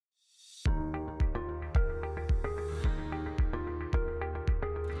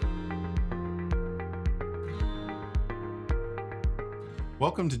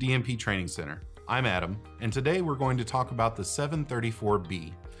Welcome to DMP Training Center. I'm Adam, and today we're going to talk about the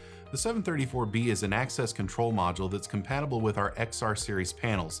 734B. The 734B is an access control module that's compatible with our XR series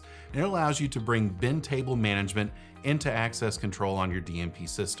panels, and it allows you to bring bin table management into access control on your DMP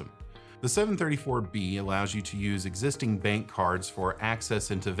system. The 734B allows you to use existing bank cards for access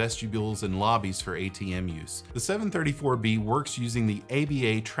into vestibules and lobbies for ATM use. The 734B works using the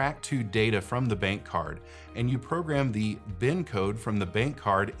ABA Track 2 data from the bank card, and you program the bin code from the bank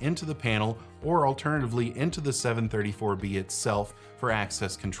card into the panel or alternatively into the 734B itself for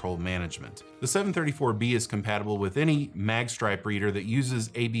access control management. The 734B is compatible with any magstripe reader that uses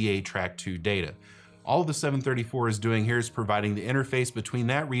ABA Track 2 data. All the 734 is doing here is providing the interface between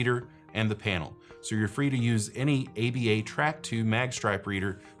that reader and the panel, so you're free to use any ABA Track 2 magstripe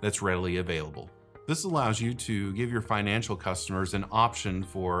reader that's readily available. This allows you to give your financial customers an option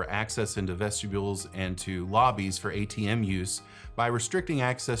for access into vestibules and to lobbies for ATM use by restricting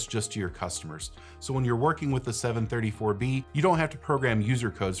access just to your customers. So when you're working with the 734B, you don't have to program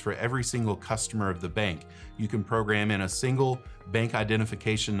user codes for every single customer of the bank. You can program in a single bank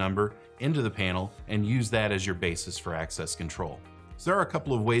identification number into the panel and use that as your basis for access control. So there are a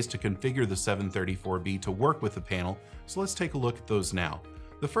couple of ways to configure the 734B to work with the panel, so let's take a look at those now.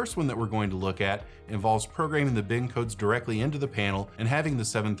 The first one that we're going to look at involves programming the bin codes directly into the panel and having the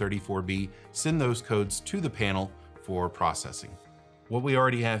 734B send those codes to the panel for processing. What we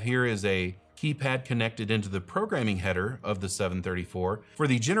already have here is a keypad connected into the programming header of the 734. For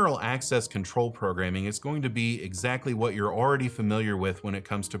the general access control programming, it's going to be exactly what you're already familiar with when it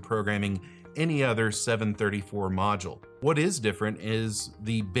comes to programming any other 734 module. What is different is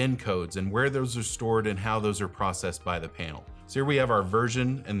the bin codes and where those are stored and how those are processed by the panel. So here we have our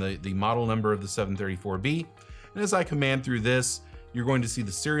version and the model number of the 734B. And as I command through this, you're going to see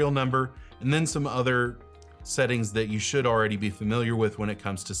the serial number and then some other settings that you should already be familiar with when it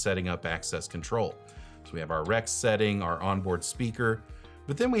comes to setting up access control. So we have our REX setting, our onboard speaker,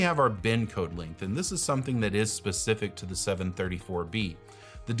 but then we have our bin code length, and this is something that is specific to the 734B.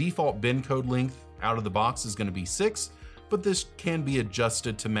 The default bin code length out of the box is going to be 6, but this can be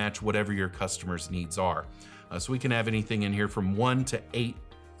adjusted to match whatever your customer's needs are. So we can have anything in here from 1 to 8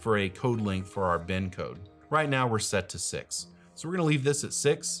 for a code length for our bin code. Right now we're set to 6. So we're going to leave this at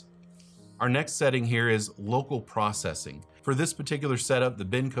 6. Our next setting here is local processing. For this particular setup, the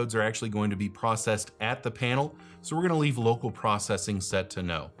bin codes are actually going to be processed at the panel, so we're going to leave local processing set to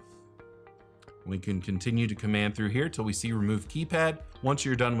no. We can continue to command through here till we see remove keypad. Once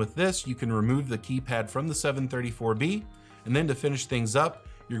you're done with this, you can remove the keypad from the 734B, and then to finish things up,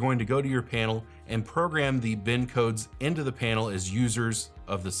 you're going to go to your panel and program the bin codes into the panel as users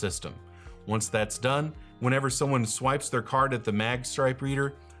of the system. Once that's done, whenever someone swipes their card at the magstripe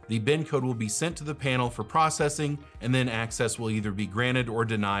reader, the bin code will be sent to the panel for processing, and then access will either be granted or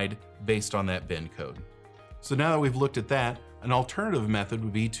denied based on that bin code. So now that we've looked at that, an alternative method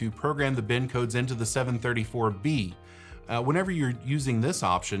would be to program the bin codes into the 734B. Whenever you're using this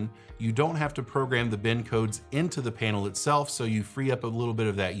option, you don't have to program the bin codes into the panel itself, so you free up a little bit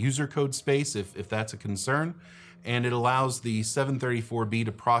of that user code space if that's a concern, and it allows the 734B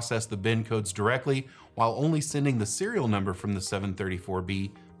to process the bin codes directly while only sending the serial number from the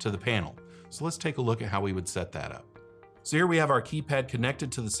 734B to the panel. So let's take a look at how we would set that up. So here we have our keypad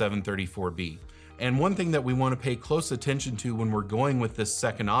connected to the 734B. And one thing that we want to pay close attention to when we're going with this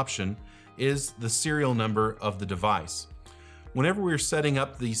second option is the serial number of the device. Whenever we're setting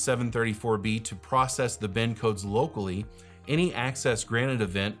up the 734B to process the bin codes locally, any access granted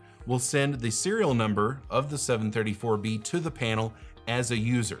event will send the serial number of the 734B to the panel as a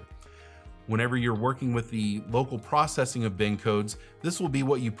user. Whenever you're working with the local processing of bin codes, this will be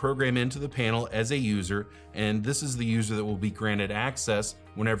what you program into the panel as a user, and this is the user that will be granted access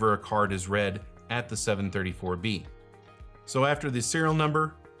whenever a card is read at the 734B. So after the serial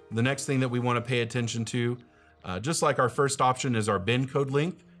number, the next thing that we want to pay attention to, just like our first option, is our bin code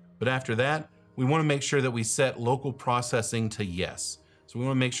length, but after that, we want to make sure that we set local processing to yes. So we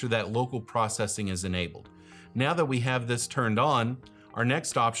want to make sure that local processing is enabled. Now that we have this turned on, our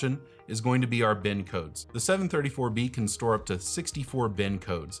next option is going to be our bin codes. The 734B can store up to 64 bin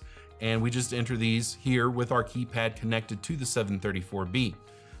codes, and we just enter these here with our keypad connected to the 734B.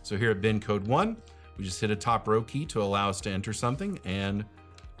 So here at bin code 1, we just hit a top row key to allow us to enter something, and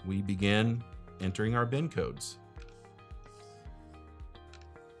we begin entering our bin codes.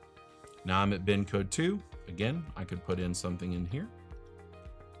 Now I'm at bin code 2. Again, I could put in something in here.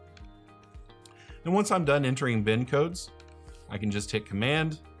 And once I'm done entering bin codes, I can just hit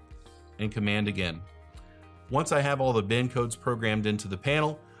command and command again. Once I have all the bin codes programmed into the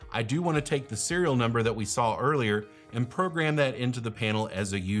panel, I do want to take the serial number that we saw earlier and program that into the panel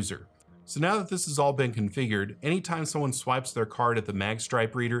as a user. So now that this has all been configured, anytime someone swipes their card at the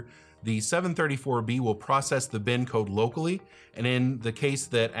magstripe reader, the 734B will process the bin code locally, and in the case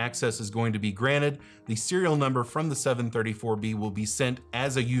that access is going to be granted, the serial number from the 734B will be sent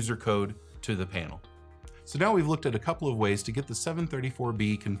as a user code to the panel. So now we've looked at a couple of ways to get the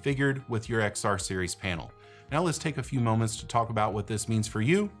 734B configured with your XR series panel. Now let's take a few moments to talk about what this means for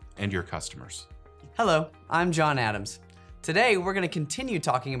you and your customers. Hello, I'm John Adams. Today we're going to continue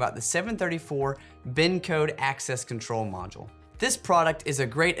talking about the 734 bin code access control module. This product is a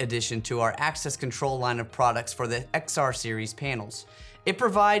great addition to our access control line of products for the XR series panels. It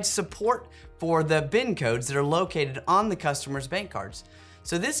provides support for the bin codes that are located on the customer's bank cards.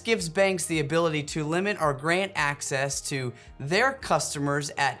 So this gives banks the ability to limit or grant access to their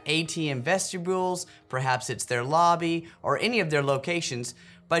customers at ATM vestibules, perhaps it's their lobby, or any of their locations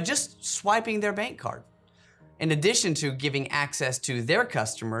by just swiping their bank card. In addition to giving access to their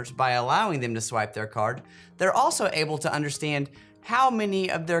customers by allowing them to swipe their card, they're also able to understand how many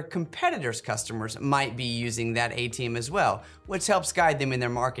of their competitors' customers might be using that ATM as well, which helps guide them in their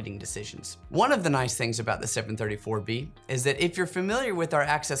marketing decisions. One of the nice things about the 734B is that if you're familiar with our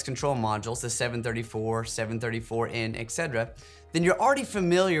access control modules, the 734, 734N, etc., then you're already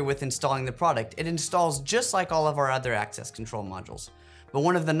familiar with installing the product. It installs just like all of our other access control modules. But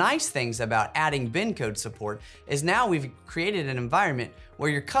one of the nice things about adding bin code support is now we've created an environment where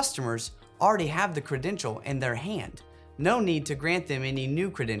your customers already have the credential in their hand. No need to grant them any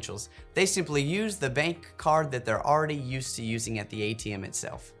new credentials. They simply use the bank card that they're already used to using at the ATM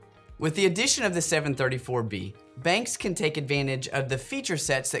itself. With the addition of the 734B, banks can take advantage of the feature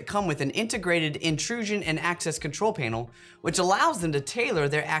sets that come with an integrated intrusion and access control panel, which allows them to tailor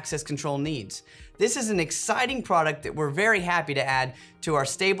their access control needs. This is an exciting product that we're very happy to add to our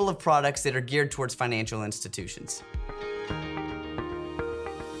stable of products that are geared towards financial institutions.